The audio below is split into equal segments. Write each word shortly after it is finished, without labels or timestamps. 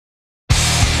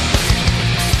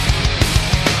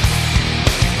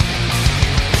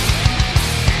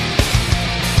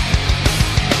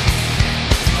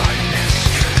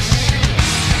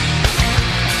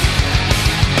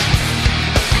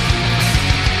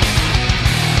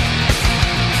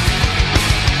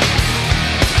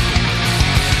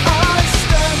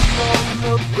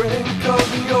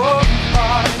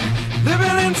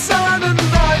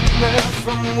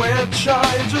from which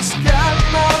I just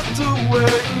cannot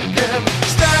away again.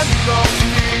 Stand on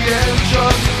the edge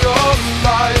of your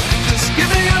life. Just give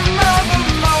me another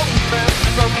moment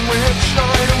from which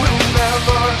I will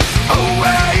never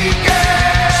awaken.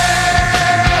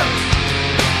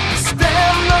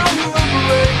 Stand on the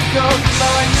brink of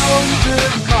my own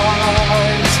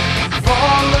demise,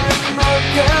 falling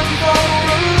again for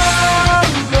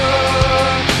another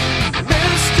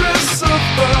mistress of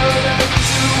burdens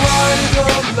to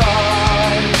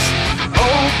idolize,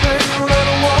 hoping that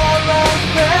one of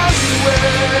them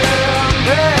will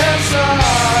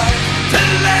decide to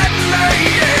let me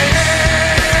in.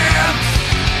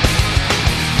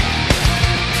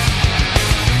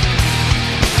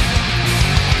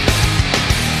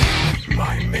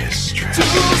 My mistress. To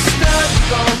stand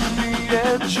on the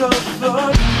edge of the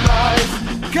night,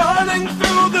 cutting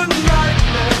through the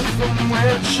nightmare from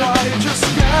which I just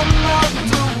cannot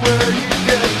awake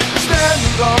again.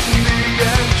 Stand on the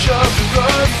edge of the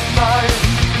night.